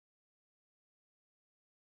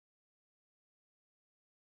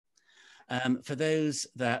For those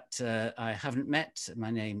that I haven't met,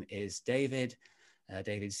 my name is David,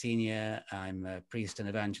 David Senior. I'm a priest and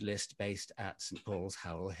evangelist based at St. Paul's,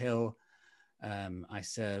 Howell Hill. I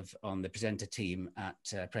serve on the presenter team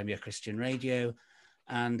at Premier Christian Radio,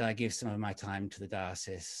 and I give some of my time to the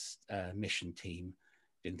diocese mission team,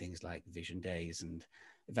 doing things like vision days and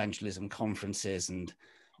evangelism conferences and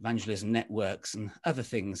evangelism networks and other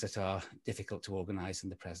things that are difficult to organize in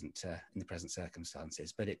the present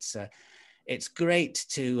circumstances. But it's great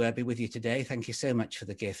to be with you today. Thank you so much for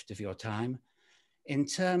the gift of your time. In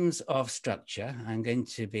terms of structure, I'm going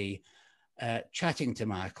to be chatting to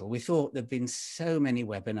Michael. We thought there'd been so many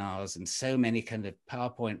webinars and so many kind of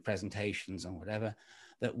PowerPoint presentations and whatever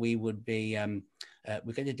that we would be,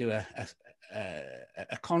 we're going to do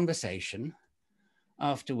a conversation,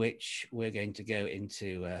 after which we're going to go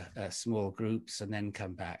into small groups and then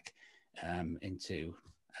come back into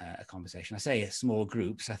a conversation. I say small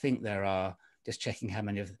groups. I think there are, just checking how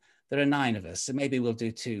many of, there are 9 of us. So maybe we'll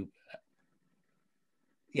do 2.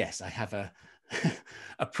 Yes, I have a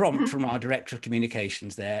prompt from our Director of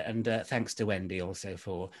Communications there. And thanks to Wendy also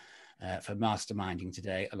for masterminding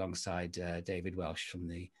today alongside David Welsh from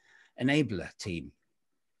the Enabler team,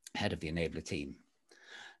 head of the Enabler team.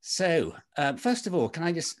 So first of all,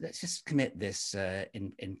 let's just commit this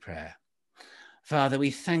in prayer. Father, we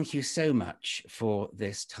thank you so much for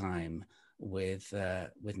this time with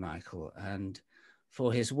Michael and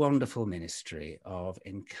for his wonderful ministry of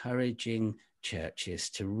encouraging churches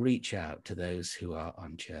to reach out to those who are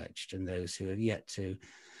unchurched and those who have yet to,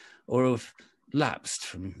 or have lapsed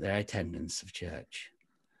from their attendance of church.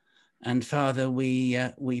 And Father,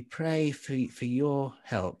 we pray for your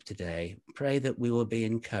help today. Pray that we will be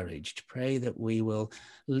encouraged. Pray that we will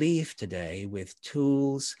leave today with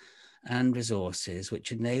tools and resources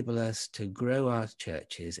which enable us to grow our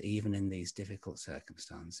churches even in these difficult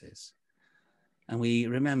circumstances. And we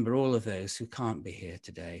remember all of those who can't be here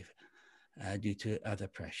today due to other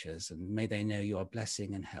pressures, and may they know your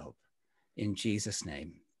blessing and help. In Jesus'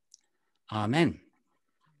 name, amen.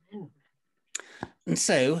 And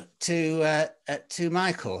so to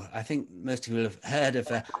Michael, I think most of you will have heard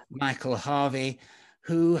of Michael Harvey,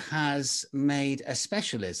 who has made a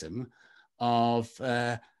specialism of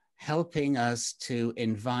helping us to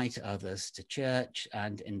invite others to church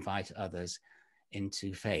and invite others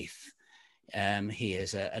into faith. He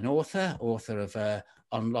is an author of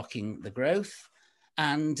Unlocking the Growth.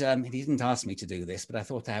 And he didn't ask me to do this, but I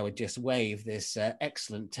thought I would just wave this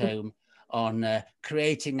excellent tome on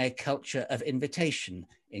creating a culture of invitation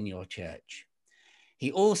in your church.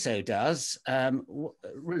 He also does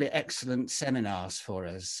really excellent seminars for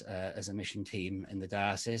us as a mission team in the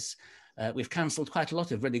diocese. We've cancelled quite a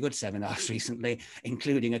lot of really good seminars recently,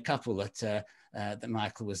 including a couple that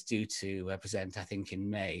Michael was due to present, I think, in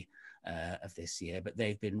May of this year, but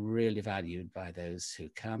they've been really valued by those who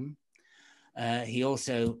come. He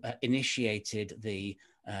also initiated the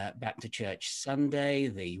Back to Church Sunday,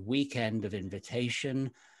 the weekend of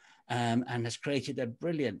invitation, and has created a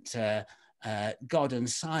brilliant God and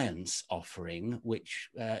Science offering, which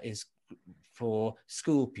is for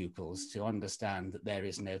school pupils to understand that there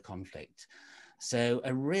is no conflict. So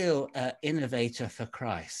a real innovator for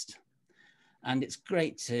Christ. And it's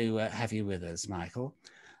great to have you with us, Michael.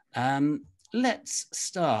 Let's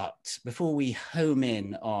start, before we home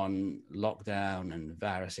in on lockdown and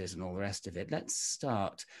viruses and all the rest of it, let's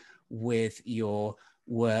start with your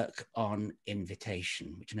work on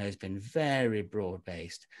invitation, which I know has been very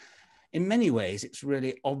broad-based. In many ways, it's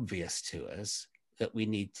really obvious to us that we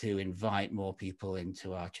need to invite more people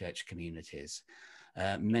into our church communities.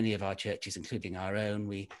 Many of our churches, including our own,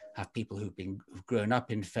 we have people who've grown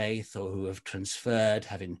up in faith or who have transferred,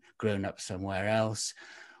 having grown up somewhere else.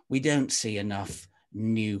 We don't see enough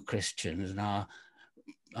new Christians, and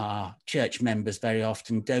our church members very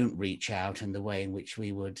often don't reach out in the way in which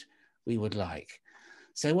we would like.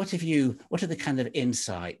 So what are the kind of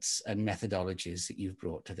insights and methodologies that you've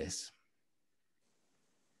brought to this?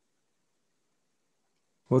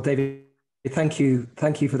 Well, David, thank you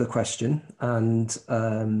for the question. And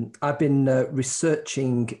I've been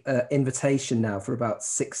researching invitation now for about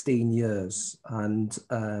 16 years, and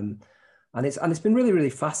it's been really, really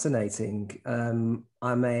fascinating. I'm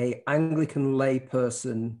a Anglican lay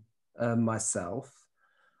person myself,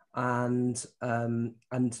 and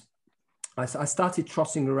I started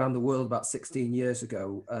trotting around the world about 16 years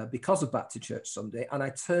ago because of Back to Church Sunday, and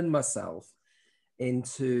I turned myself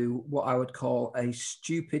into what I would call a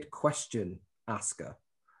stupid question asker.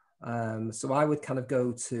 So I would kind of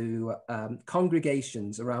go to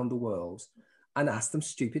congregations around the world and ask them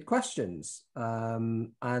stupid questions.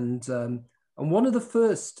 And And one of the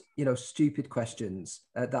first, stupid questions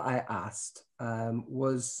that I asked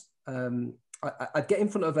was, I'd get in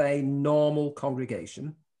front of a normal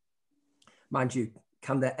congregation. Mind you,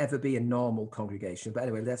 can there ever be a normal congregation? But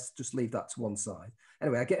anyway, let's just leave that to one side.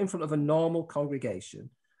 Anyway, I get in front of a normal congregation,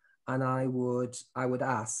 and I would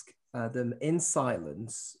ask them in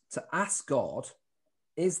silence to ask God,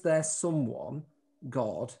 is there someone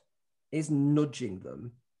God is nudging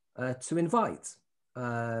them to invite?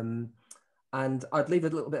 And I'd leave a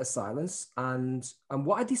little bit of silence. And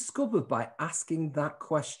what I discovered by asking that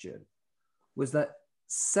question was that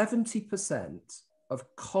 70%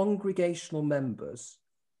 of congregational members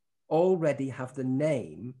already have the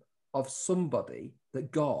name of somebody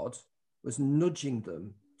that God was nudging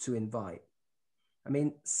them to invite. I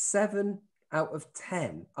mean, 7 out of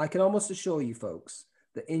 10, I can almost assure you folks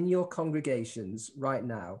that in your congregations right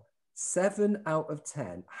now, 7 out of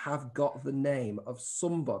 10 have got the name of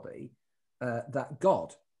somebody that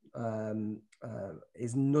God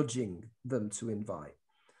is nudging them to invite.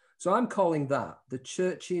 So I'm calling that the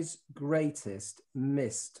church's greatest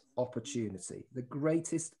missed opportunity, the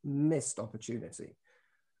greatest missed opportunity.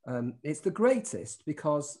 It's the greatest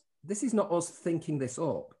because this is not us thinking this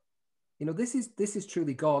up. This is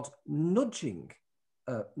truly God nudging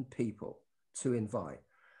people to invite.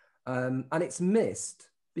 And it's missed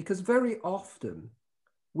because very often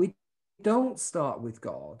we don't start with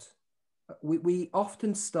God. We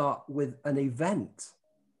often start with an event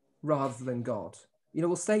rather than God.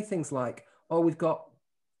 We'll say things like, oh, we've got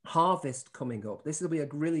harvest coming up. This will be a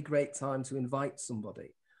really great time to invite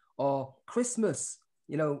somebody. Or Christmas,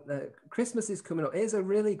 Christmas is coming up. It's a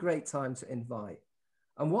really great time to invite.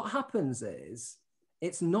 And what happens is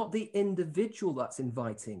it's not the individual that's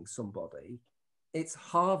inviting somebody. It's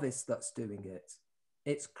harvest that's doing it.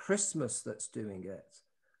 It's Christmas that's doing it.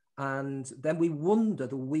 And then we wonder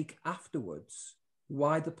the week afterwards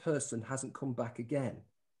why the person hasn't come back again.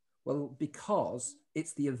 Well, because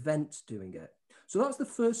it's the event doing it. So that's the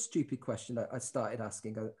first stupid question I started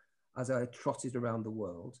asking as I trotted around the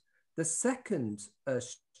world. The second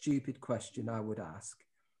stupid question I would ask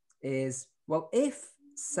is, well, if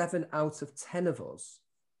 7 out of 10 of us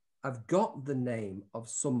have got the name of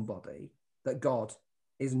somebody that God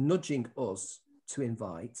is nudging us to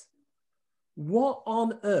invite, what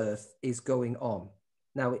on earth is going on?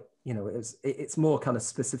 Now, it's more kind of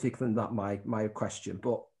specific than that, my question,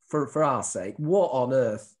 but for our sake, what on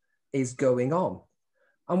earth is going on?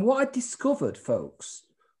 And what I discovered, folks,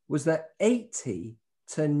 was that 80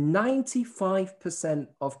 to 95%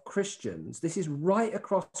 of Christians, this is right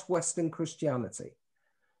across Western Christianity,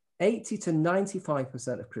 80 to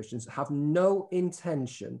 95% of Christians have no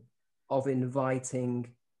intention of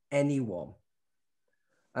inviting anyone.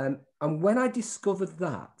 And when I discovered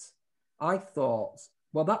that, I thought,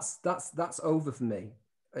 well, that's over for me.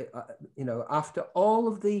 After all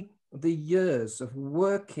of the years of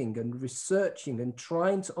working and researching and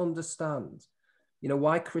trying to understand,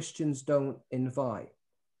 why Christians don't invite,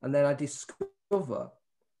 and then I discover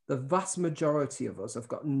the vast majority of us have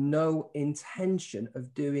got no intention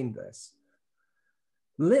of doing this.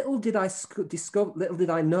 Little did I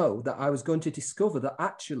know that I was going to discover that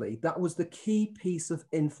actually that was the key piece of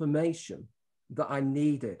information that I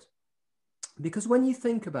needed. Because when you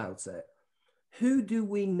think about it, who do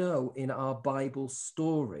we know in our Bible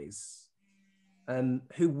stories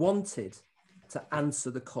who wanted to answer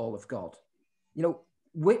the call of God?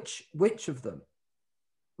 Which of them?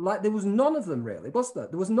 Like, there was none of them really, was there?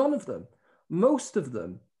 There was none of them. Most of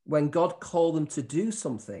them, when God called them to do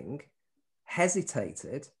something,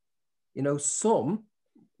 hesitated. Some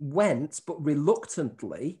went, but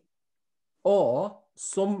reluctantly, or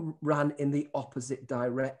some ran in the opposite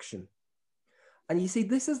direction. And you see,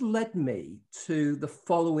 this has led me to the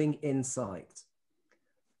following insight.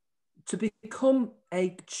 To become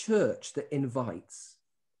a church that invites,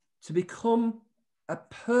 to become a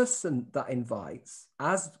person that invites,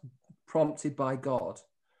 as prompted by God,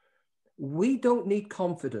 we don't need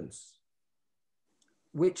confidence,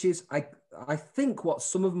 which is, I think, what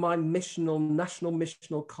some of my national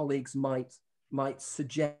missional colleagues might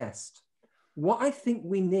suggest. What I think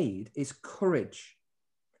we need is courage.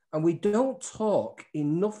 And we don't talk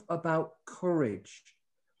enough about courage,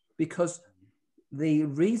 because the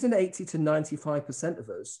reason 80 to 95% of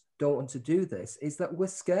us don't want to do this is that we're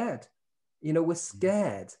scared. We're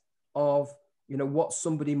scared of, what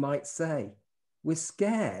somebody might say. We're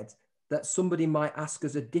scared that somebody might ask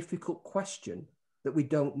us a difficult question that we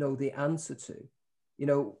don't know the answer to.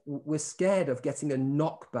 We're scared of getting a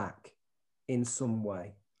knockback in some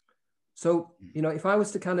way. So, if I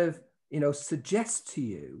was to kind of, suggest to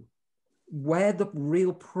you, where the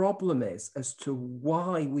real problem is as to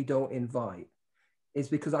why we don't invite is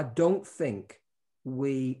because I don't think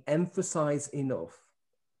we emphasize enough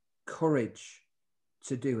courage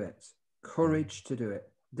to do it. Courage to do it.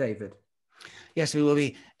 David. Yes, we will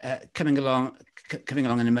be coming along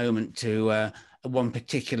in a moment to one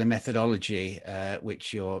particular methodology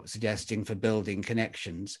which you're suggesting for building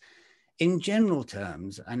connections. In general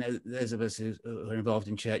terms, I know those of us who are involved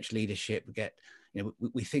in church leadership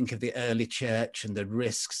we think of the early church and the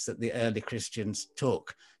risks that the early Christians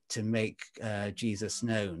took to make Jesus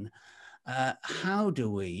known. How do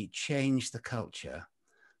we change the culture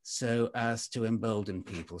so as to embolden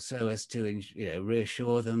people, so as to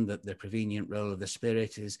reassure them that the prevenient role of the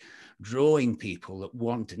Spirit is drawing people that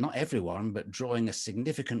want, not everyone, but drawing a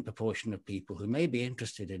significant proportion of people who may be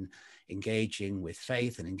interested in engaging with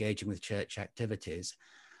faith and engaging with church activities?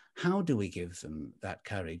 How do we give them that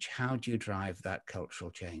courage? How do you drive that cultural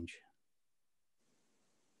change?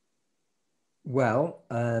 Well,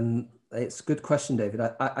 it's a good question, David.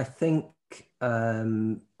 I think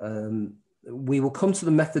we will come to the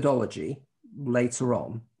methodology later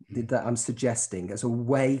on that I'm suggesting as a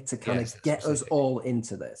way to kind of get us all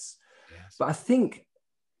into this. Yes. But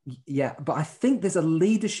I think there's a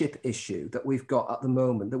leadership issue that we've got at the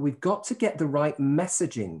moment, that we've got to get the right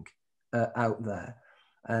messaging out there.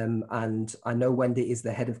 And I know Wendy is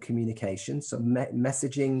the head of communication. So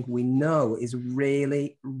messaging, we know, is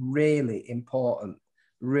really, really important,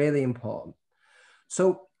 really important.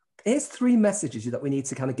 So here's 3 messages that we need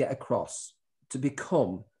to kind of get across to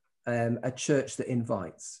become a church that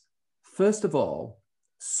invites. First of all,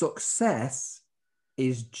 success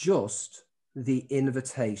is just the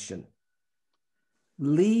invitation.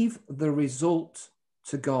 Leave the result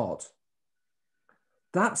to God.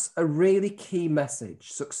 That's a really key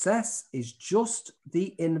message. Success is just the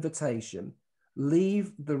invitation.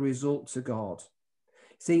 Leave the result to God.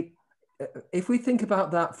 See, if we think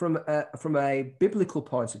about that from a biblical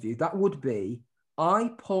point of view, that would be,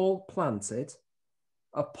 I, Paul, planted,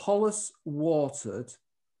 Apollos watered,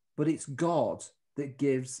 but it's God that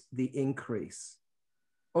gives the increase.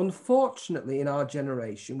 Unfortunately, in our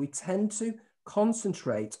generation, we tend to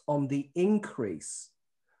concentrate on the increase,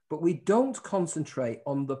 but we don't concentrate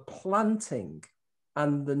on the planting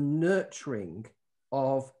and the nurturing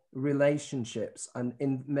of relationships and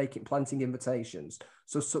planting invitations.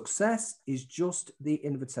 So success is just the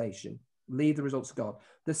invitation. Leave the results to God.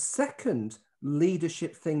 The second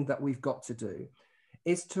leadership thing that we've got to do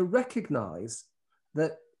is to recognize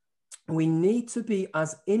that we need to be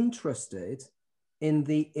as interested in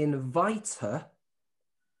the inviter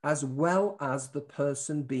as well as the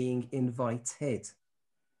person being invited.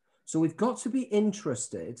 So we've got to be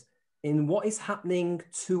interested in what is happening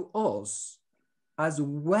to us as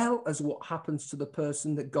well as what happens to the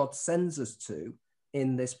person that God sends us to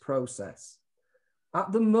in this process.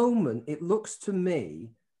 At the moment, it looks to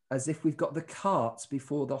me as if we've got the cart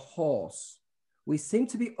before the horse. We seem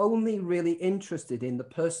to be only really interested in the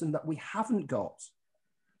person that we haven't got,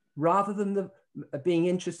 rather than being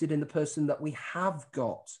interested in the person that we have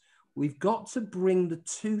got. We've got to bring the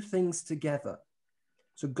 2 things together.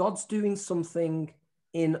 So God's doing something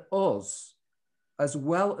in us as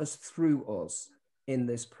well as through us in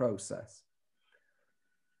this process.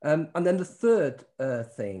 And then the third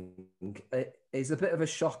thing is a bit of a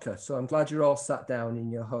shocker. So I'm glad you're all sat down in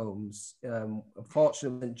your homes.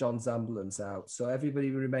 Unfortunately, John's ambulance out. So everybody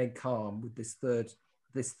remain calm with this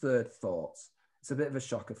third thought. It's a bit of a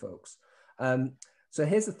shocker, folks. So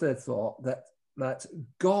here's the third thought, that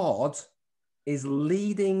God is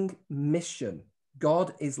leading mission.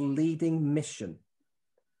 God is leading mission.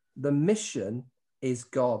 The mission is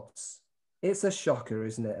God's. It's a shocker,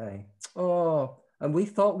 isn't it, eh? Oh, and we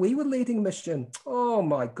thought we were leading mission. Oh,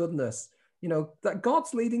 my goodness. That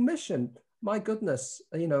God's leading mission. My goodness.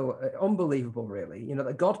 Unbelievable, really.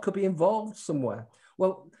 That God could be involved somewhere.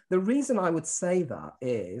 Well, the reason I would say that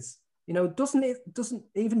is, doesn't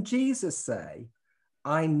even Jesus say,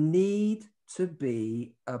 I need to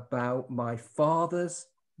be about my Father's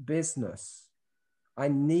business. I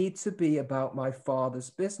need to be about my Father's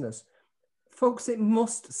business. Folks, it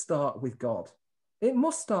must start with God. It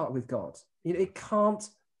must start with God. It can't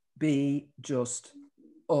be just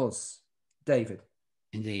us. David.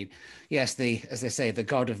 Indeed. Yes, as they say, the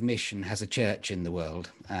God of mission has a church in the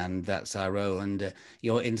world, and that's our role. And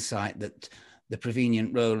your insight that the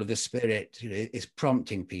prevenient role of the Spirit is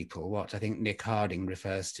prompting people, what I think Nick Harding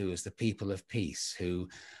refers to as the people of peace, who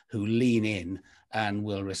lean in and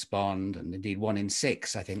will respond. And indeed, 1 in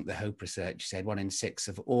 6, I think the Hope research said, 1 in 6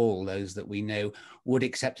 of all those that we know would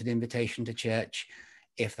accept an invitation to church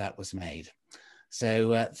if that was made.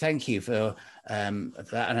 So thank you for that.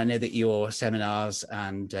 And I know that your seminars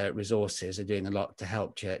and resources are doing a lot to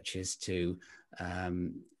help churches to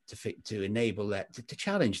enable that, to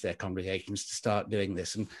challenge their congregations to start doing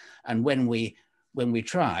this. And when we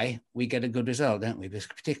try, we get a good result, don't we? Because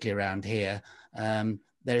particularly around here,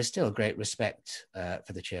 there is still great respect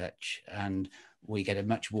for the church, and we get a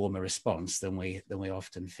much warmer response than we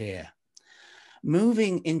often fear.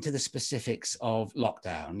 Moving into the specifics of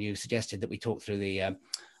lockdown, you suggested that we talk through the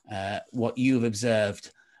what you've observed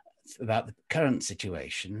about the current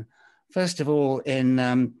situation. First of all, in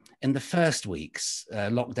the first weeks,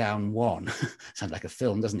 lockdown 1, sounds like a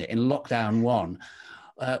film, doesn't it? In lockdown 1,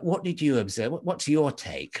 what did you observe? What's your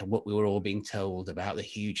take on what we were all being told about the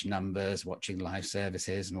huge numbers, watching live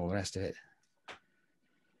services and all the rest of it?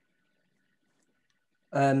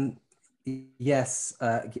 Yes,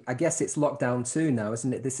 I guess it's lockdown 2 now,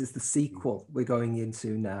 isn't it? This is the sequel we're going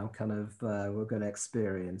into now, kind of, we're going to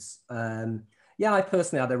experience. Yeah, I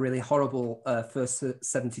personally had a really horrible first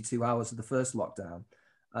 72 hours of the first lockdown,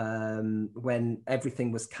 when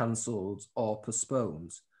everything was cancelled or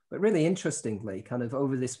postponed. But really interestingly, kind of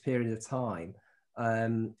over this period of time,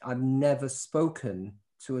 I've never spoken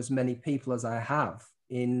to as many people as I have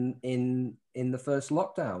in the first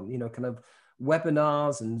lockdown. You know, kind of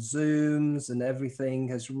webinars and Zooms and everything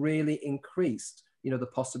has really increased, you know, the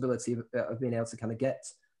possibility of being able to kind of get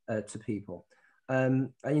to people.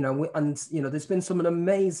 And, you know, there's been some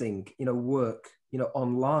amazing, you know, work, you know,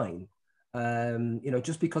 online, you know,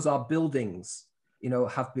 just because our buildings, you know,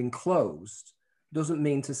 have been closed doesn't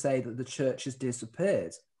mean to say that the church has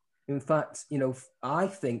disappeared. In fact, you know, I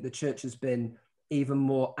think the church has been even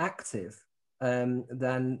more active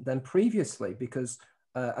than previously, because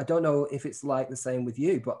I don't know if it's like the same with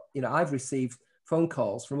you, but, you know, I've received phone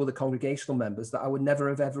calls from other congregational members that I would never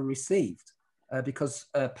have ever received because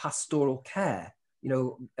pastoral care, you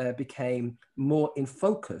know, became more in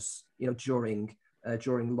focus, you know, during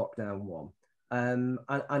lockdown 1. And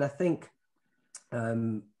I think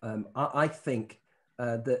I think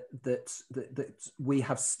that we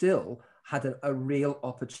have still had a real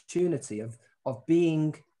opportunity of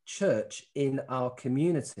being church in our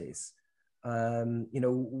communities. You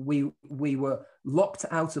know, we were locked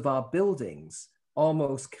out of our buildings.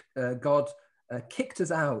 Almost God kicked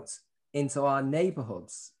us out into our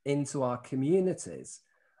neighborhoods, into our communities,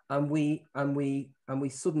 and we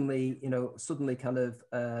suddenly, you know, kind of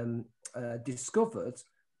discovered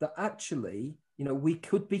that actually, you know, we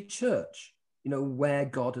could be church, you know, where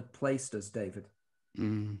God had placed us, David.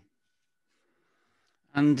 Mm.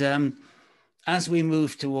 And as we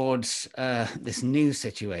move towards this new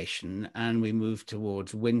situation, and we move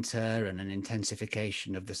towards winter and an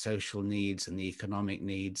intensification of the social needs and the economic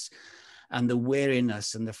needs, and the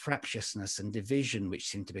weariness and the fractiousness and division which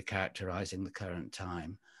seem to be characterizing the current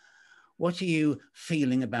time, what are you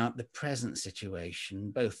feeling about the present situation,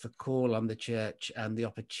 both the call on the church and the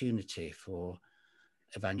opportunity for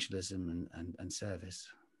evangelism and service?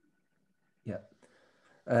 Yeah.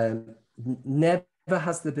 Never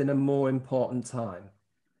has there been a more important time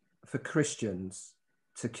for Christians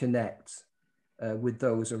to connect with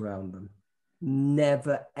those around them.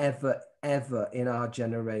 Never, ever, ever in our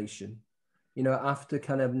generation. You know, after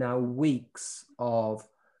kind of now weeks of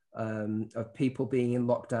people being in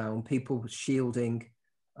lockdown, people shielding,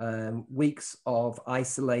 weeks of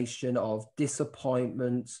isolation, of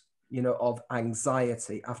disappointment, you know, of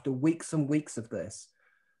anxiety. After weeks and weeks of this,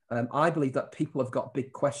 I believe that people have got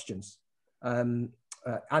big questions.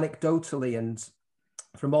 Anecdotally, and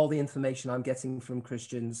from all the information I'm getting from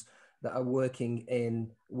Christians that are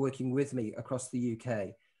working with me across the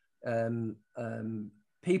UK,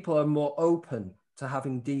 people are more open to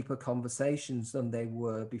having deeper conversations than they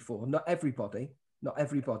were before. Not everybody,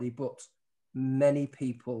 but many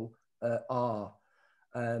people are.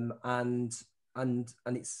 And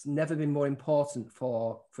it's never been more important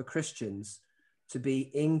for Christians to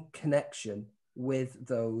be in connection with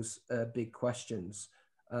those big questions.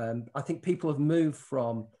 I think people have moved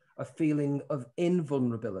from a feeling of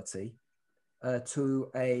invulnerability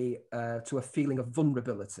to a feeling of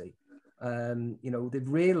vulnerability. You know, they've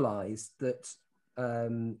realized that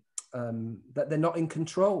that they're not in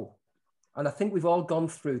control. And I think we've all gone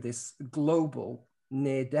through this global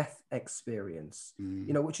near-death experience,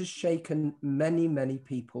 you know, which has shaken many, many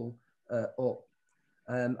people up.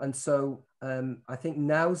 And so I think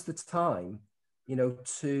now's the time, you know,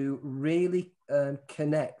 to really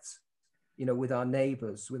connect, you know, with our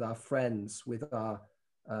neighbors, with our friends, with our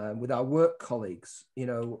work colleagues, you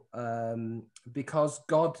know, because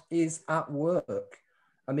God is at work.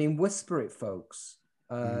 I mean, whisper it, folks.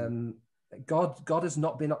 God has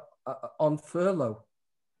not been on furlough.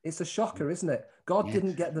 It's a shocker, isn't it? God Yeah.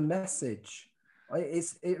 didn't get the message.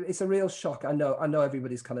 It's a real shock. I know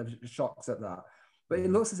everybody's kind of shocked at that, but it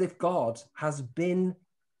looks as if God has been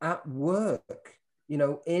at work,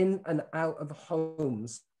 in and out of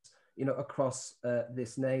homes, across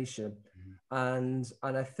this nation. And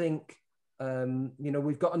I think,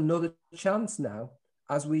 we've got another chance now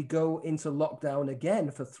as we go into lockdown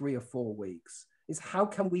again for 3 or 4 weeks, is how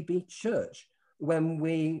can we be church when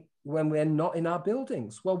we're not in our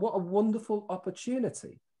buildings? Well, what a wonderful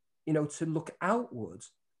opportunity, to look outward,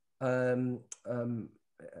 in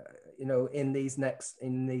these next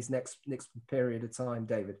period of time,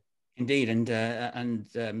 David. Indeed, and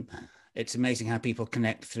it's amazing how people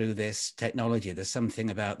connect through this technology. There's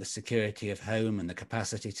something about the security of home and the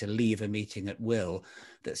capacity to leave a meeting at will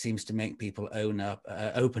that seems to make people open up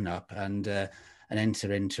and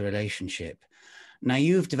enter into relationship. Now,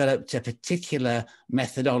 you've developed a particular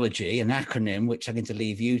methodology, an acronym, which I'm going to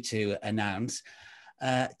leave you to announce,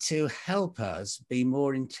 to help us be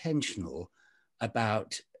more intentional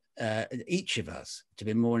about each of us to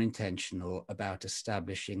be more intentional about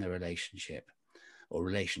establishing a relationship or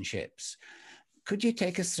relationships. Could you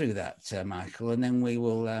take us through that, Michael, and then we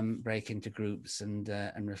will break into groups and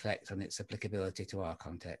reflect on its applicability to our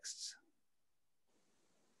contexts?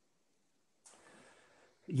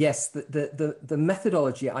 Yes, the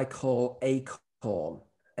methodology I call ACORN,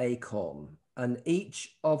 and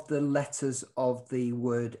each of the letters of the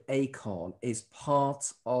word ACORN is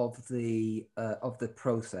part of the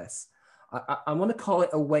process. I want to call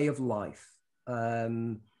it a way of life.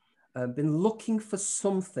 I've been looking for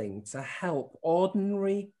something to help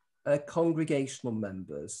ordinary congregational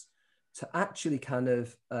members to actually kind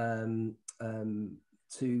of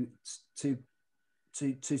to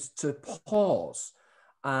pause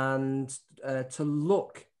and to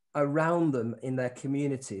look around them in their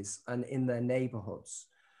communities and in their neighborhoods.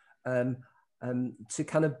 To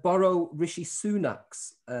kind of borrow Rishi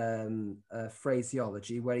Sunak's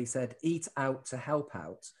phraseology, where he said, eat out to help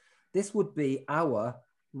out. This would be our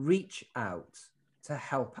reach out to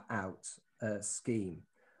help out scheme.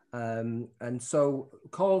 And so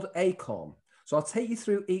called ACORN. So I'll take you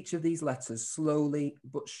through each of these letters slowly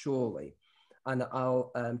but surely, and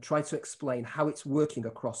I'll try to explain how it's working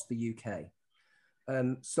across the UK.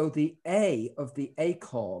 So the A of the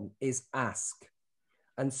ACORN is ask.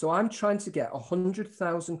 And so I'm trying to get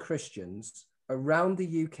 100,000 Christians around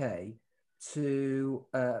the UK to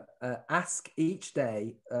ask each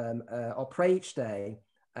day or pray each day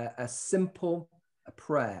a simple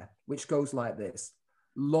prayer, which goes like this.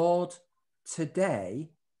 Lord,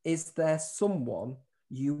 today, is there someone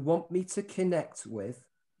you want me to connect with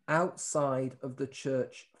outside of the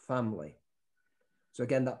church family? So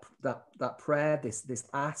again, that prayer, this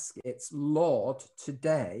ask, it's Lord,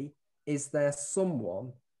 today, is there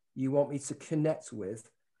someone you want me to connect with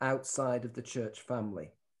outside of the church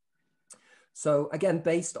family? So again,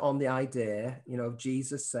 based on the idea, of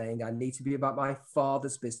Jesus saying, I need to be about my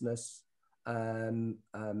Father's business. And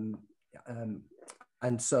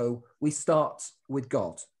so we start with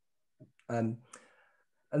God. And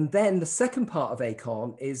then the second part of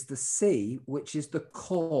ACORN is the C, which is the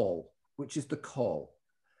call,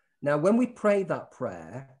 Now, when we pray that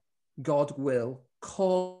prayer, God will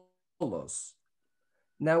call us.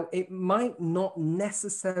 Now, it might not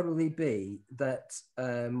necessarily be that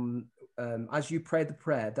as you pray the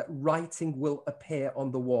prayer, that writing will appear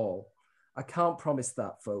on the wall. I can't promise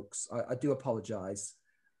that, folks. I do apologize.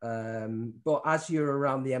 But as you're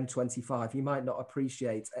around the M25, you might not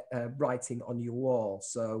appreciate writing on your wall.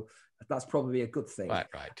 So that's probably a good thing. Right.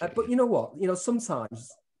 But you know what?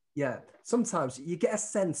 Sometimes you get a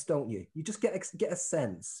sense, don't you? You just get a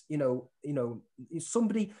sense.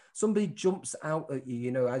 Somebody jumps out at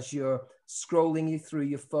you. As you're scrolling you through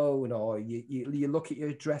your phone, or you look at your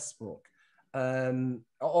address book,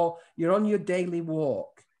 or you're on your daily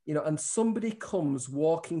walk. And somebody comes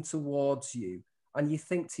walking towards you, and you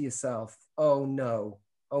think to yourself, oh no,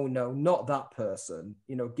 not that person.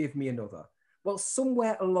 Give me another. Well,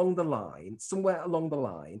 somewhere along the line,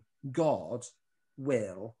 God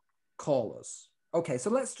will call us. Okay, so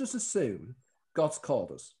let's just assume God's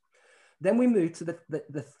called us. Then we move to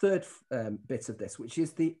the third bit of this, which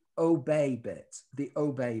is the obey bit.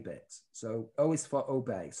 So O is for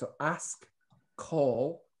obey. So ask,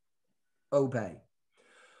 call, obey.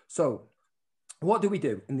 So what do we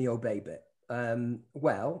do in the obey bit?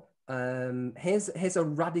 Here's a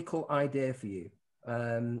radical idea for you.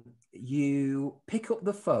 You pick up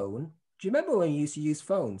the phone. Do you remember when you used to use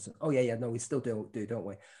phones? Oh yeah, no, we still do, don't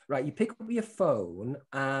we? Right, you pick up your phone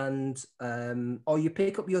and, or you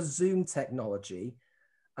pick up your Zoom technology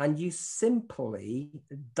and you simply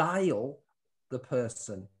dial the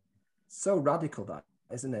person. So radical, that,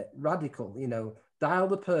 isn't it? Radical, you know, dial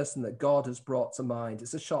the person that God has brought to mind.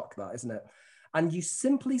 It's a shock, that, isn't it? And you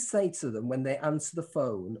simply say to them when they answer the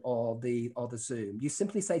phone or the Zoom, you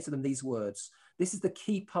simply say to them these words. This is the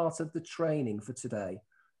key part of the training for today.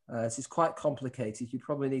 This is quite complicated. You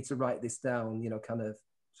probably need to write this down, you know, kind of,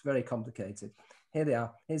 it's very complicated. Here they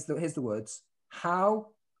are. Here's the words. How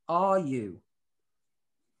are you?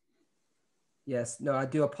 Yes, no, I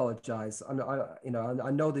do apologize. I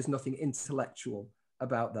know there's nothing intellectual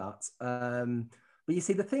about that. But you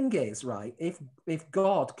see, the thing is, right, if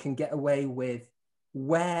God can get away with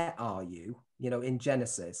where are you, you know, in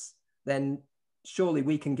Genesis, then surely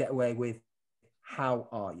we can get away with how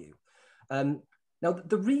are you. Now,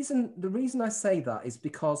 the reason I say that is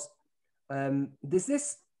because there's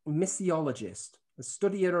this missiologist, a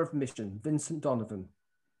studier of mission, Vincent Donovan,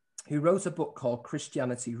 who wrote a book called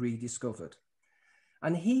Christianity Rediscovered.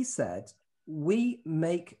 And he said, we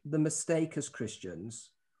make the mistake as Christians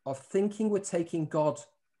of thinking we're taking God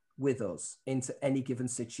with us into any given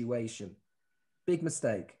situation. Big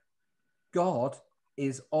mistake. God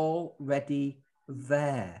is already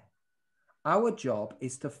there. Our job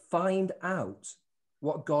is to find out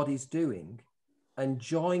what God is doing and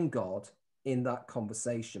join God in that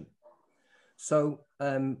conversation. So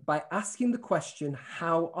by asking the question,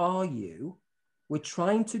 how are you? We're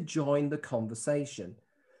trying to join the conversation.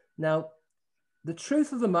 Now, the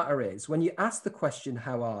truth of the matter is, when you ask the question,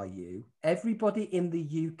 how are you? Everybody in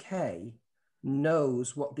the UK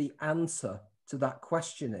knows what the answer to that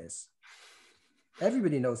question is.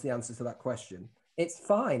 Everybody knows the answer to that question. It's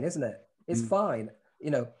fine, isn't it? It's fine.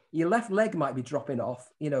 You know, your left leg might be dropping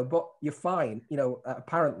off, you know, but you're fine, you know,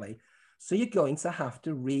 apparently. So you're going to have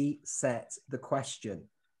to reset the question.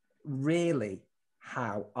 Really,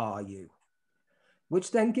 how are you?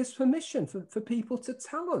 Which then gives permission for people to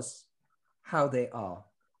tell us how they are.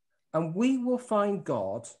 And we will find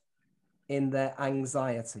God in their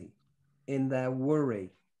anxiety, in their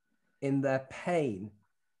worry, in their pain,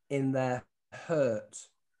 in their hurt,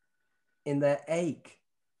 in their ache.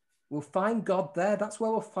 We'll find God there. That's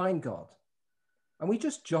where we'll find God. And we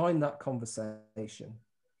just join that conversation.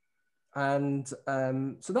 And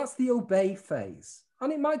so that's the obey phase.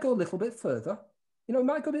 And it might go a little bit further. You know, it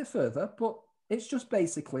might go a bit further, but it's just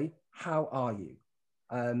basically, how are you?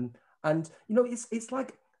 And, you know, it's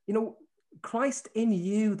like, you know, Christ in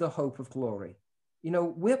you, the hope of glory. You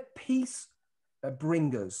know, we're peace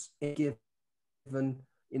bringers in a given,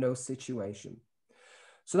 you know, situation.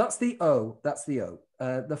 So that's the O, that's the O.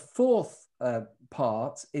 The fourth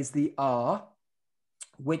part is the R,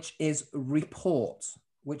 which is report,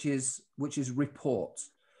 which is report.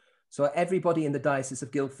 So everybody in the Diocese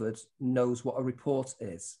of Guildford knows what a report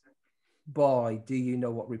is. Boy, do you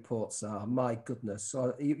know what reports are. My goodness.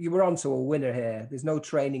 So you were onto a winner here. There's no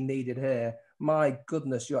training needed here. My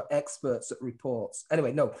goodness, you're experts at reports.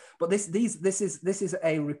 Anyway, no, but this is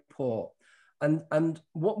a report. And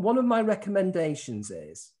what one of my recommendations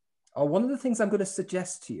is, or one of the things I'm going to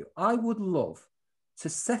suggest to you, I would love to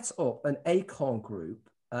set up an ACORN group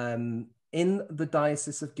in the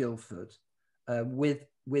Diocese of Guildford with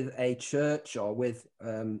a church or with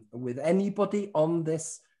anybody on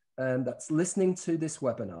this that's listening to this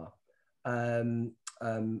webinar,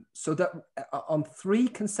 so that on 3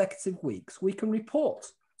 consecutive weeks, we can report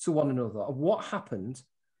to one another of what happened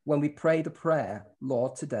when we prayed a prayer.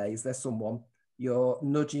 Lord, today, is there someone you're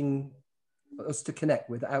nudging us to connect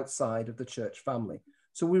with outside of the church family?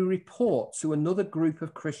 So we report to another group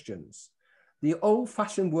of Christians. The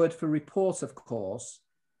old-fashioned word for report, of course,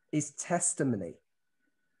 is testimony.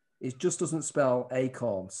 It just doesn't spell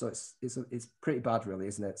acorn, so it's pretty bad, really,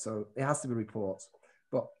 isn't it? So it has to be reports.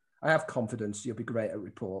 But I have confidence you'll be great at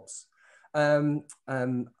reports. And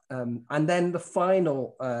then the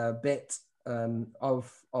final bit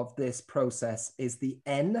of this process is the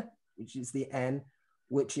N, which is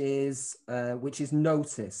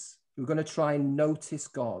notice. We're going to try and notice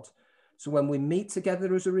God. So when we meet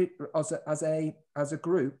together as a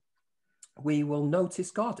group, we will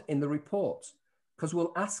notice God in the report, because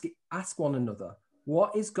we'll ask one another,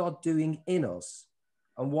 what is God doing in us,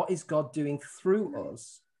 and what is God doing through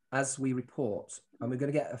us as we report? And we're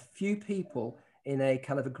going to get a few people in a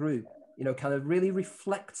kind of a group, you know, kind of really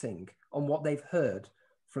reflecting on what they've heard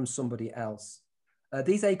from somebody else.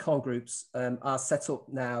 These ACORN groups are set up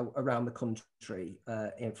now around the country,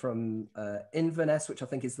 from Inverness, which I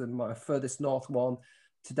think is my furthest north one,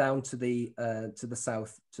 to down to the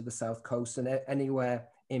south coast, and anywhere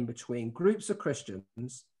in between. Groups of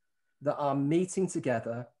Christians that are meeting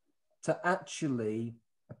together to actually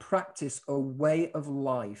practice a way of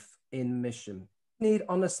life in mission.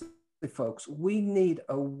 Honestly, folks, we need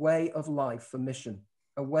a way of life for mission,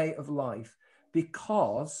 a way of life,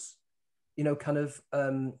 because, you know, kind of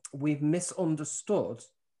we've misunderstood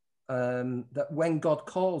that when God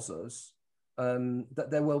calls us, that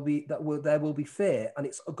there will be fear, and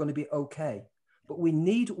it's going to be okay. But we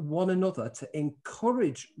need one another to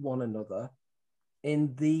encourage one another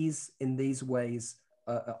in these ways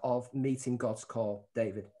of meeting God's call.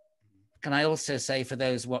 David. Can I also say, for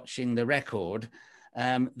those watching the record,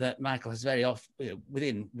 that Michael has very often,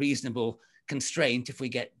 within reasonable constraint, if we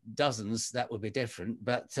get dozens, that would be different,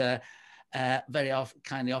 but very often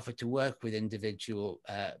kindly offered to work with individual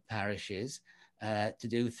parishes to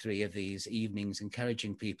do 3 of these evenings,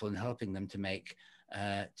 encouraging people and helping them to make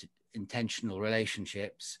intentional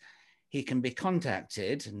relationships. He can be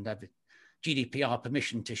contacted, and I've GDPR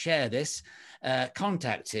permission to share this,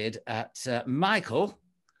 contacted at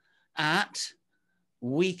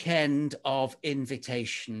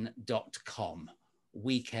michael@weekendofinvitation.com,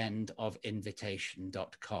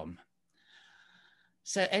 weekendofinvitation.com.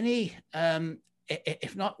 So any,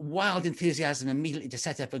 if not wild enthusiasm immediately to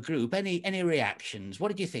set up a group, any reactions? What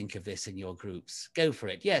did you think of this in your groups? Go for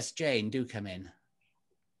it. Yes, Jane, do come in.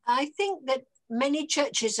 I think that many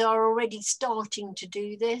churches are already starting to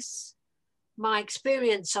do this. My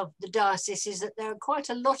experience of the diocese is that there are quite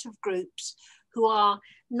a lot of groups who are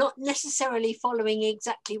not necessarily following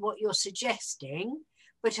exactly what you're suggesting,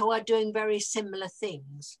 but who are doing very similar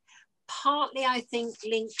things. Partly, I think,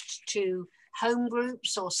 linked to home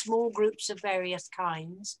groups or small groups of various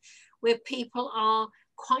kinds, where people are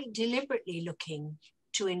quite deliberately looking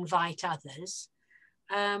to invite others.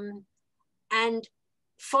 And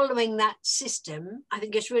following that system, I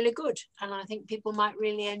think it's really good, and I think people might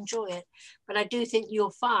really enjoy it. But I do think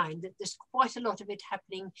you'll find that there's quite a lot of it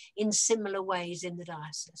happening in similar ways in the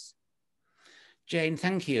diocese. Jane,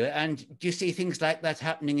 thank you. And do you see things like that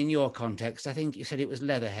happening in your context? I think you said it was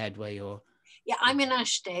Leatherhead where you're... Yeah, I'm in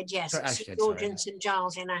Ashted, yes, St George and St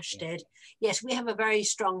Giles in Ashted. Yeah. Yes, we have a very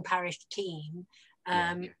strong parish team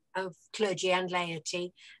of clergy and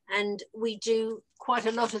laity, and we do quite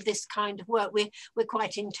a lot of this kind of work. We're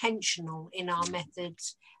quite intentional in our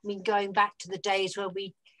methods. I mean, going back to the days where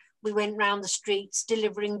we went round the streets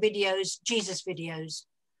delivering videos, Jesus videos,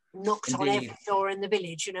 knocked on every door in the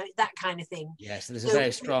village, you know, that kind of thing. Yes, there's a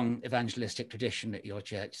very strong evangelistic tradition at your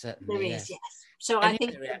church, certainly. There is, yes. So I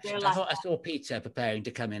think I thought I saw Peter preparing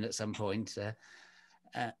to come in at some point.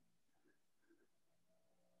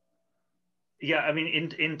 Yeah, I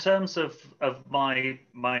mean, in terms of my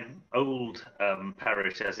old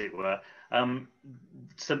parish, as it were,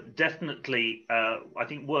 so definitely I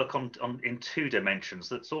think work on in 2 dimensions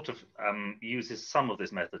that sort of uses some of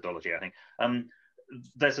this methodology. I think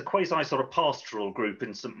there's a quasi sort of pastoral group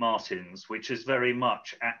in St Martin's, which is very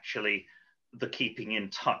much actually the keeping in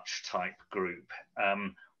touch type group,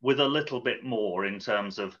 with a little bit more in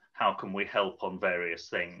terms of how can we help on various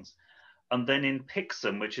things. And then in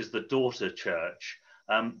Pixham, which is the daughter church,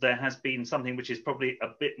 there has been something which is probably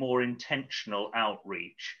a bit more intentional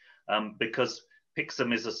outreach, because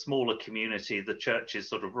Pixham is a smaller community. The church is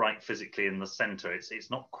sort of right physically in the centre. It's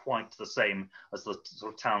not quite the same as the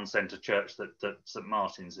sort of town centre church that St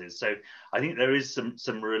Martin's is. So I think there is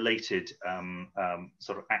some related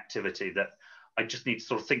sort of activity that I just need to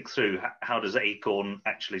sort of think through. How does Acorn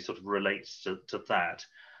actually sort of relate to that?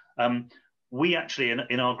 We actually,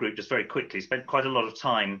 in our group, just very quickly, spent quite a lot of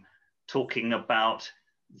time talking about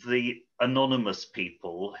the anonymous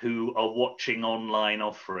people who are watching online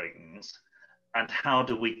offerings and how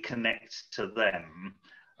do we connect to them.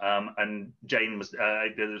 And Jane was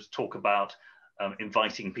talk about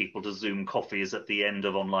inviting people to Zoom coffees at the end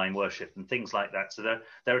of online worship and things like that. So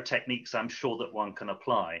there are techniques I'm sure that one can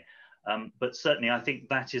apply. But certainly I think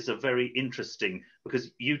that is a very interesting,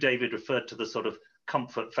 because you, David, referred to the sort of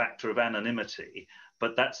comfort factor of anonymity,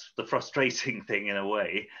 but that's the frustrating thing in a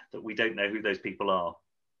way, that we don't know who those people are.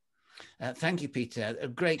 Thank you, Peter. A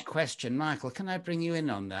great question. Michael, can I bring you in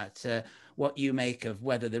on that? What you make of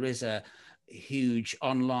whether there is a huge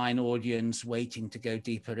online audience waiting to go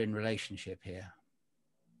deeper in relationship here?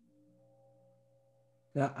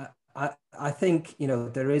 Yeah, I think, you know,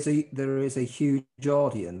 there is a huge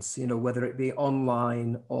audience, you know, whether it be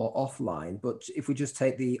online or offline. But if we just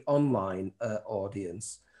take the online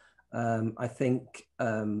audience, I think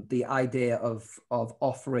the idea of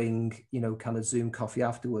offering, you know, kind of Zoom coffee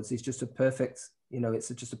afterwards is just a perfect, you know, it's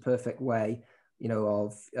just a perfect way, you know,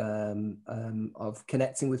 of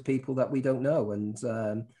connecting with people that we don't know, and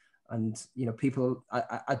you know, people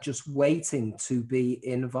are just waiting to be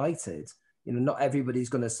invited. You know, not everybody's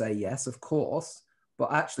going to say yes, of course,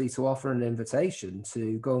 but actually to offer an invitation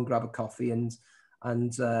to go and grab a coffee and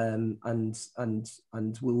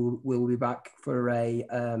we'll be back for a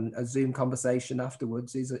Zoom conversation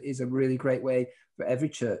afterwards is a really great way for every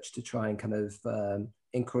church to try and kind of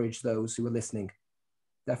encourage those who are listening.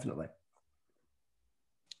 Definitely.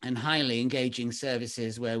 And highly engaging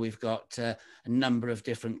services where we've got a number of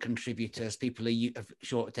different contributors. People have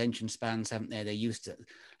short attention spans, haven't they? They're used to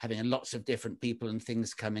having lots of different people and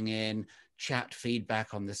things coming in, chat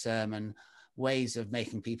feedback on the sermon, ways of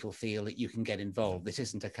making people feel that you can get involved. This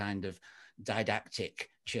isn't a kind of didactic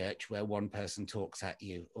church where one person talks at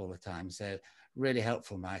you all the time. So really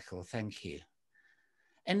helpful, Michael. Thank you.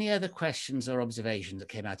 Any other questions or observations that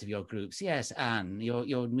came out of your groups? Yes, Anne,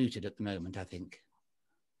 you're muted at the moment, I think.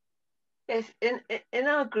 Yes, in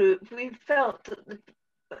our group, we felt that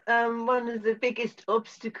one of the biggest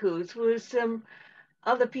obstacles was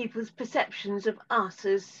other people's perceptions of us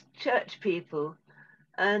as church people,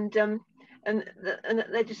 and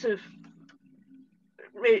they just sort of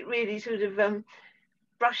really sort of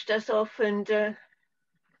brushed us off, and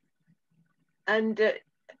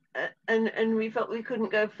we felt we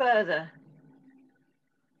couldn't go further.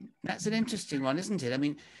 That's an interesting one, isn't it? I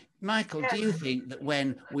mean, Michael, do you think that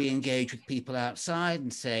when we engage with people outside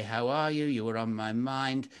and say, how are you? You were on my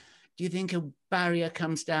mind. Do you think a barrier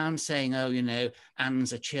comes down saying, oh, you know,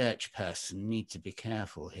 Anne's a church person, need to be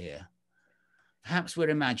careful here? Perhaps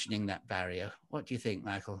we're imagining that barrier. What do you think,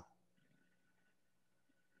 Michael?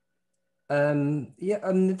 Yeah,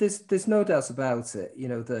 I mean, there's no doubt about it, you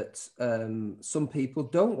know, that some people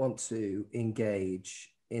don't want to engage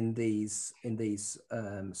in these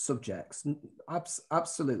subjects.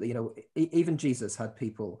 Absolutely, you know, even Jesus had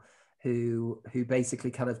people who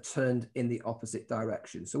basically kind of turned in the opposite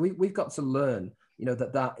direction. So we've got to learn, you know,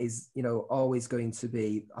 that is, you know, always going to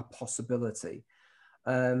be a possibility.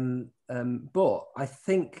 But I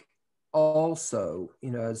think also,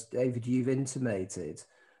 you know, as David, you've intimated,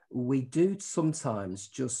 we do sometimes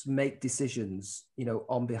just make decisions, you know,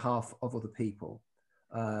 on behalf of other people.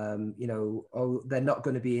 You know, oh, they're not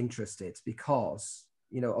going to be interested because,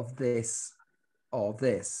 you know, of this or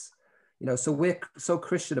this, you know, so we're so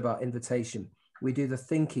Christian about invitation. We do the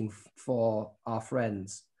thinking for our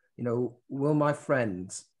friends, you know, will my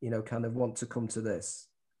friends, you know, kind of want to come to this?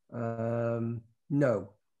 No,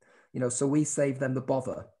 you know, so we save them the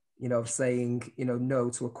bother, you know, of saying, you know, no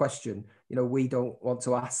to a question, you know, we don't want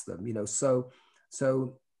to ask them, you know, so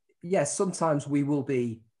yes, sometimes we will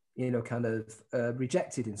be, you know, kind of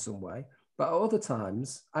rejected in some way, but other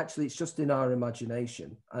times actually it's just in our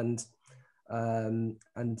imagination, and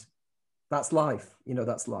that's life, you know,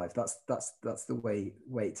 that's life. That's the way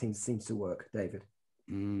it seems to work, David.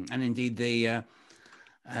 And indeed, the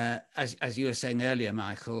as you were saying earlier,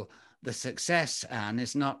 Michael, the success, Anne,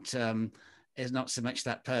 is not so much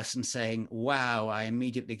that person saying, wow, I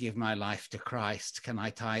immediately give my life to Christ, can I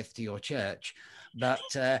tithe to your church? But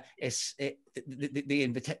the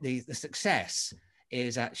success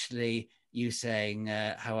is actually you saying,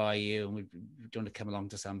 how are you? And we want to come along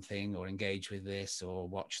to something or engage with this or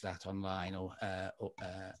watch that online or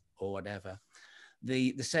whatever.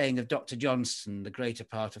 The saying of Dr. Johnson, the greater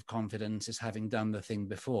part of confidence is having done the thing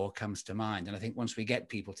before, comes to mind. And I think once we get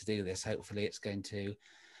people to do this, hopefully it's going to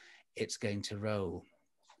roll.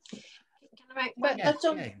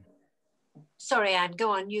 Sorry, Anne,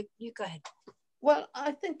 go on. You go ahead. Well,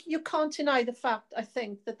 I think you can't deny the fact, I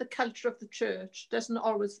think, that the culture of the church doesn't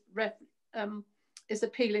always is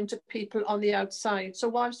appealing to people on the outside. So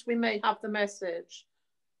whilst we may have the message,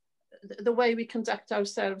 the way we conduct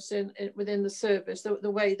ourselves within the service, the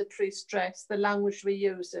way the priest dress, the language we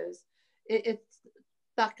use,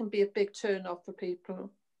 that can be a big turn off for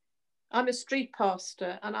people. I'm a street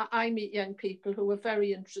pastor, and I meet young people who are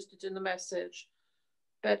very interested in the message,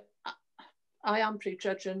 but I am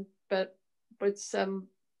prejudging, but with some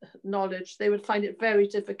knowledge, they would find it very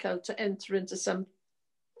difficult to enter into some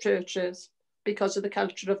churches because of the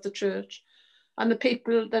culture of the church. And the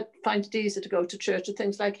people that find it easy to go to church are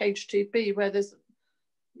things like HTB, where there's,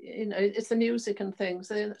 you know, it's the music and things.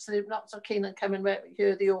 So they're not so keen on coming where you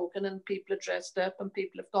hear the organ and people are dressed up and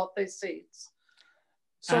people have got their seats.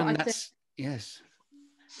 So and yes,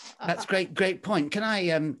 that's great point. Can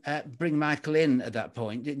I bring Michael in at that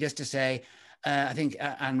point, just to say, I think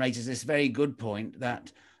Anne raises this very good point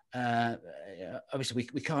that obviously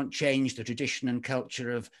we can't change the tradition and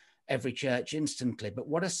culture of every church instantly, but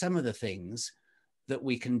what are some of the things that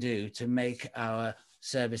we can do to make our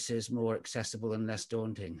services more accessible and less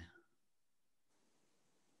daunting?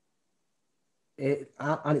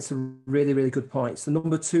 And it's a really, really good point. It's the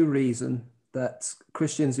number 2 reason that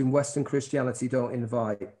Christians in Western Christianity don't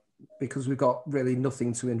invite because we've got really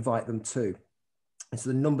nothing to invite them to. It's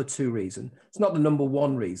the number 2 reason. It's not the number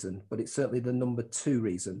 1 reason, but it's certainly the number 2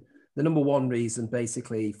 reason. The number 1 reason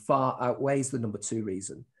basically far outweighs the number 2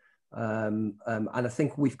 reason. And I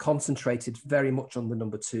think we've concentrated very much on the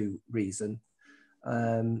number 2 reason,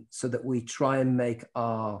 so that we try and make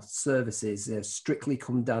our services strictly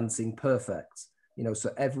come dancing perfect.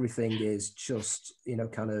 So everything is just,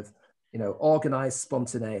 kind of, organized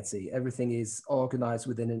spontaneity. Everything is organized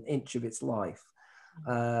within an inch of its life.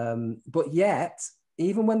 But yet,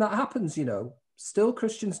 even when that happens, still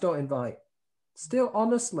Christians don't invite. Still,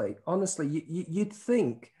 honestly, you'd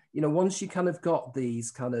think, once you kind of got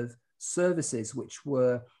these kind of services which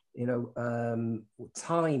were, timed,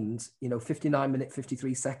 59-minute,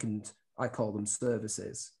 53-second, I call them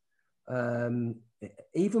services.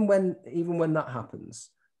 Even when that happens,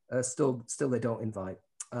 still they don't invite.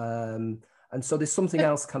 And so there's something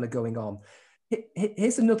else kind of going on.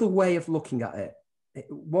 Here's another way of looking at it.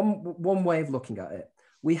 One way of looking at it.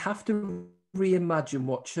 We have to reimagine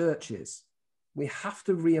what church is. We have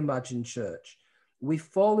to reimagine church. We've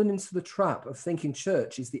fallen into the trap of thinking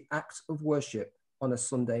church is the act of worship on a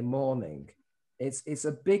Sunday morning. It's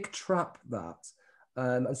a big trap, that.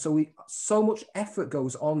 And so much effort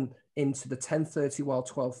goes on into the 10:30 while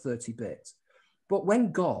 12:30 bit. But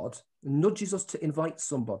when God nudges us to invite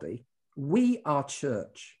somebody, we are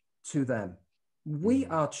church to them. We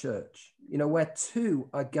are church. Where 2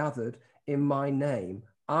 are gathered in my name,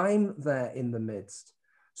 I'm there in the midst.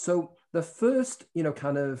 So the first,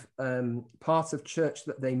 part of church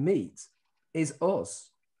that they meet is us.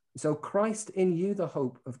 So Christ in you, the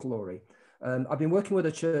hope of glory. I've been working with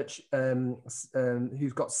a church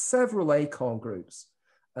who's got several Acorn groups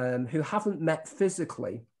who haven't met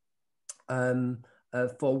physically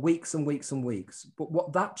for weeks and weeks and weeks. But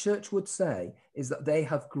what that church would say is that they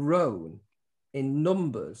have grown in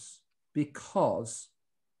numbers because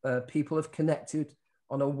people have connected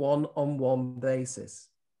on a one-on-one basis.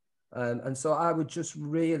 And so I would just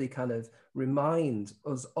really kind of remind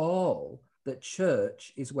us all that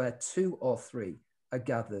church is where 2 or 3 are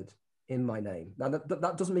gathered in my name. Now,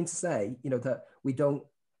 that doesn't mean to say, that we don't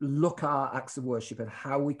look at our acts of worship and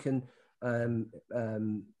how we can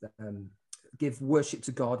give worship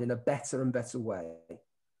to God in a better and better way.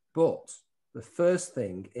 But the first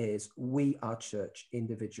thing is we are church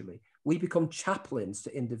individually. We become chaplains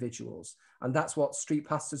to individuals. And that's what Street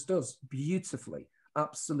Pastors does beautifully,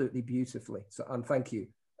 absolutely beautifully. So, and thank you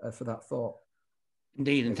for that thought.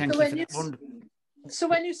 Indeed, and thank you for that wonderful. So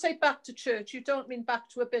when you say back to church, you don't mean back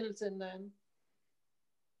to a building then?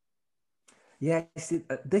 Yeah, this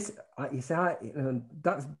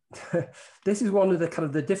is one of the kind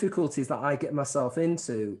of the difficulties that I get myself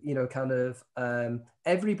into.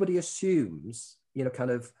 Everybody assumes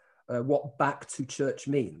what back to church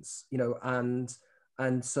means. And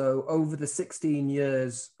so over the 16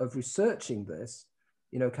 years of researching this,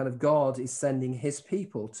 God is sending His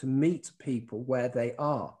people to meet people where they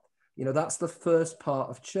are. That's the first part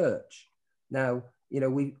of church. Now,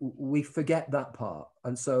 we forget that part,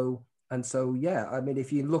 and so, yeah, I mean,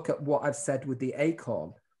 if you look at what I've said with the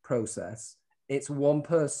Acorn process, it's one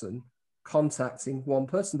person contacting one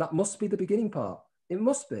person. That must be the beginning part. It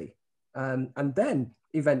must be. And then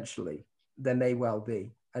eventually there may well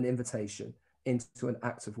be an invitation into an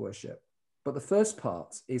act of worship. But the first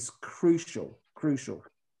part is crucial.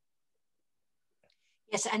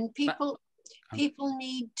 Yes, and people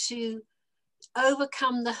need to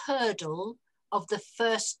overcome the hurdle of the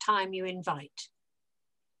first time you invite.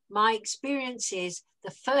 My experience is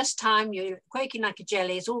the first time you're quaking like a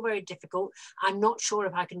jelly, it's all very difficult. I'm not sure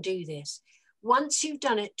if I can do this. Once you've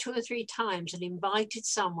done it 2 or 3 times and invited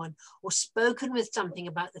someone or spoken with something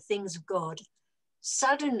about the things of God,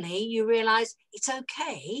 suddenly you realize it's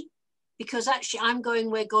okay, because actually I'm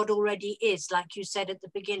going where God already is, like you said at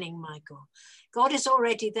the beginning, Michael. God is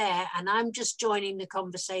already there and I'm just joining the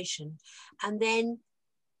conversation. And then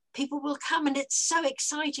people will come, and it's so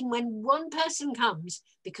exciting when one person comes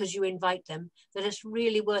because you invite them, that it's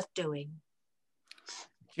really worth doing.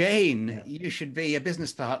 Jane, you should be a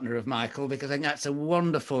business partner of Michael, because I think that's a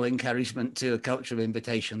wonderful encouragement to a culture of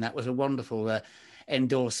invitation. That was a wonderful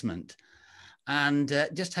endorsement. And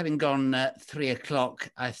just having gone 3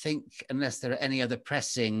 o'clock, I think, unless there are any other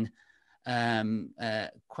pressing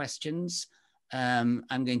questions, I'm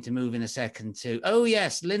going to move in a second to, oh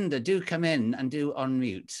yes, Linda, do come in and do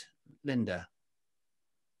unmute. Linda.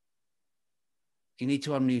 You need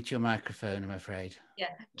to unmute your microphone, I'm afraid.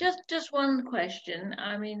 Yeah, just one question.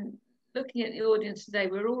 I mean, looking at the audience today,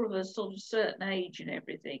 we're all of a sort of certain age and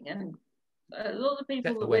everything. And a lot of the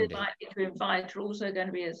people that we're likely to invite are also going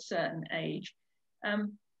to be a certain age.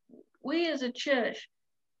 we as a church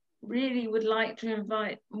really would like to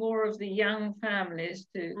invite more of the young families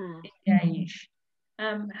to engage.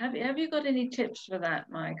 Have you got any tips for that,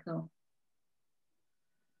 Michael?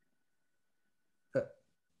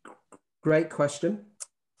 Great question.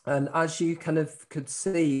 And as you kind of could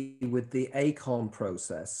see with the ACORN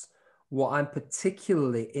process, what I'm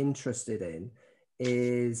particularly interested in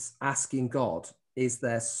is asking God, is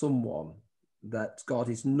there someone that God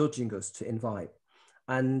is nudging us to invite?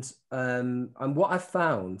 And what I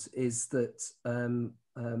found is that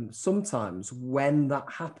sometimes when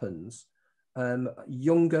that happens,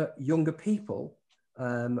 younger people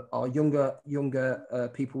or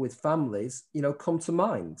younger people with families, come to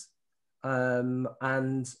mind.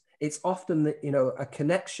 And it's often that, a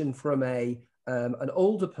connection from an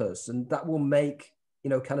older person that will make,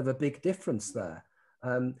 kind of a big difference there.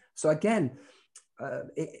 So again,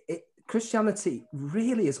 Christianity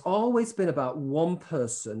really has always been about one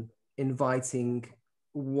person inviting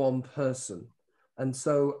one person. And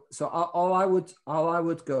so all I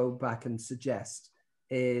would go back and suggest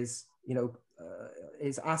is,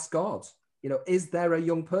 is ask God, is there a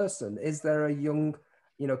young person? Is there a young,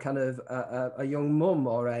 kind of a young mum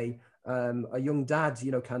or a young dad,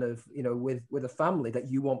 kind of, with a family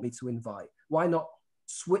that you want me to invite? Why not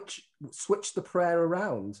switch the prayer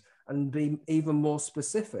around and be even more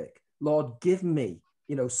specific? Lord, give me,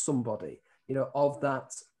 somebody, of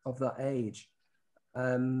that age.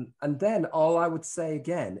 And then all I would say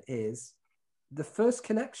again is the first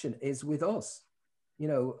connection is with us.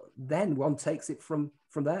 Then one takes it from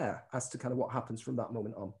there as to kind of what happens from that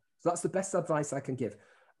moment on. So that's the best advice I can give.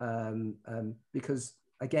 Because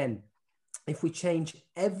again, if we change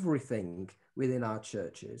everything within our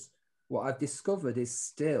churches, what I've discovered is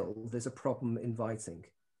still there's a problem inviting.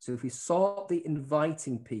 So if we sort the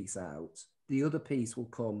inviting piece out, the other piece will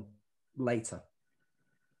come later.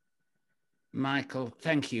 Michael,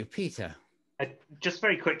 thank you. Peter? Just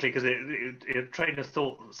very quickly, because a train of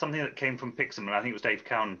thought, something that came from Pixham, and I think it was Dave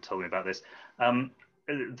Cowan told me about this.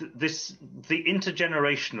 The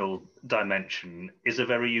intergenerational dimension is a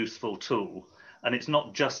very useful tool, and it's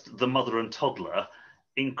not just the mother and toddler.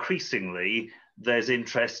 Increasingly, there's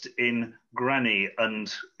interest in granny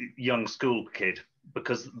and young school kid,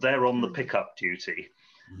 because they're on the pickup duty,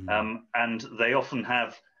 and they often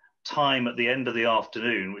have time at the end of the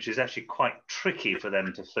afternoon, which is actually quite tricky for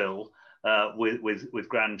them to fill with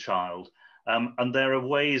grandchild. And there are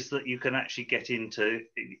ways that you can actually get into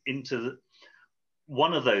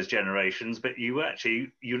one of those generations, but you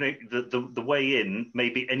actually, the way in may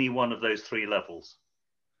be any one of those three levels.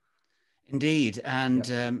 Indeed, and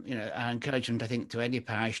our encouragement, I think, to any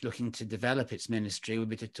parish looking to develop its ministry would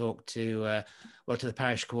be to talk to the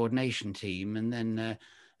parish coordination team, and then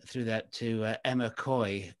through that to Emma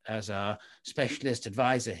Coy as our specialist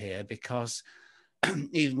advisor here, because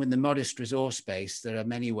even with the modest resource base, there are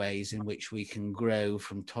many ways in which we can grow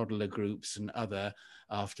from toddler groups and other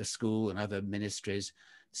after school and other ministries,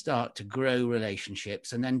 start to grow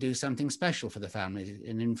relationships and then do something special for the family,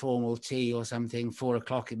 an informal tea or something, 4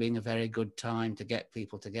 o'clock being a very good time to get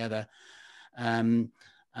people together. And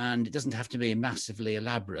it doesn't have to be massively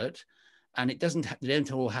elaborate. And they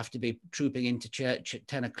don't all have to be trooping into church at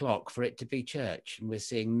 10 o'clock for it to be church. And we're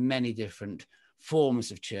seeing many different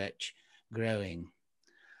forms of church growing.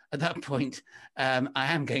 At that point, I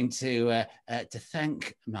am going to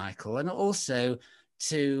thank Michael, and also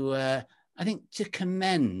to, I think, to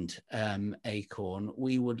commend ACORN.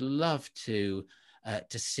 We would love to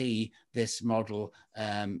see this model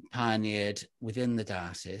pioneered within the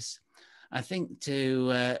diocese. I think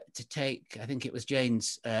to take, I think it was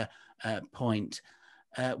Jane's point,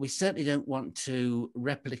 we certainly don't want to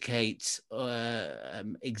replicate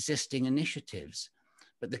existing initiatives.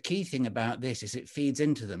 But the key thing about this is it feeds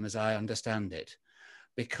into them, as I understand it,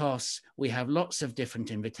 because we have lots of different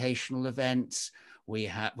invitational events. We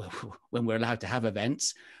have, when we're allowed to have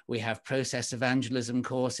events, we have process evangelism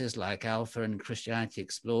courses like Alpha and Christianity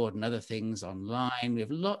Explored and other things online. We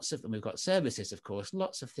have lots of, and we've got services, of course,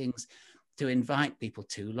 lots of things to invite people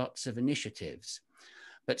to, lots of initiatives.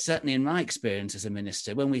 But certainly in my experience as a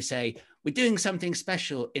minister, when we say, we're doing something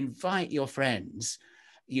special, invite your friends,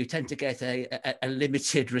 you tend to get a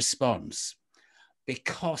limited response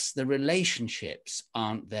because the relationships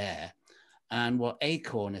aren't there. And what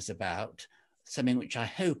ACORN is about, something which I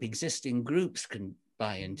hope existing groups can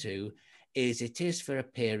buy into, is it is for a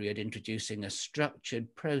period introducing a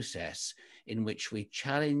structured process in which we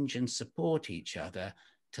challenge and support each other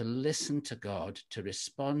to listen to God, to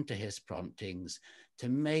respond to his promptings, to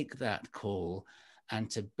make that call and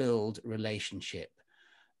to build relationship.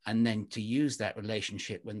 And then to use that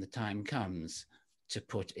relationship when the time comes to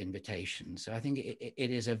put invitations. So I think it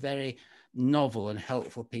is a very novel and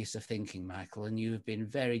helpful piece of thinking, Michael, and you've been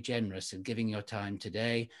very generous in giving your time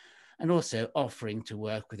today and also offering to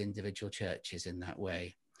work with individual churches in that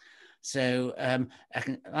way. So I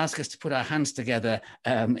can ask us to put our hands together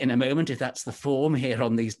in a moment, if that's the form here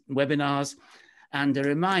on these webinars. And a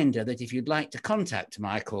reminder that if you'd like to contact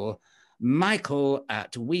Michael,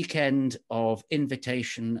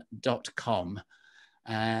 michael@weekendofinvitation.com.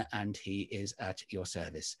 And he is at your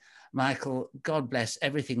service. Michael, God bless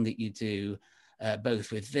everything that you do,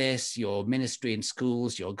 both with this, your ministry in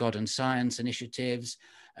schools, your God and Science initiatives,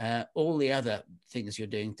 all the other things you're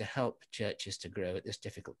doing to help churches to grow at this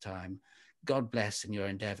difficult time. God bless in your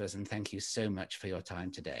endeavors, and thank you so much for your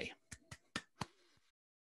time today.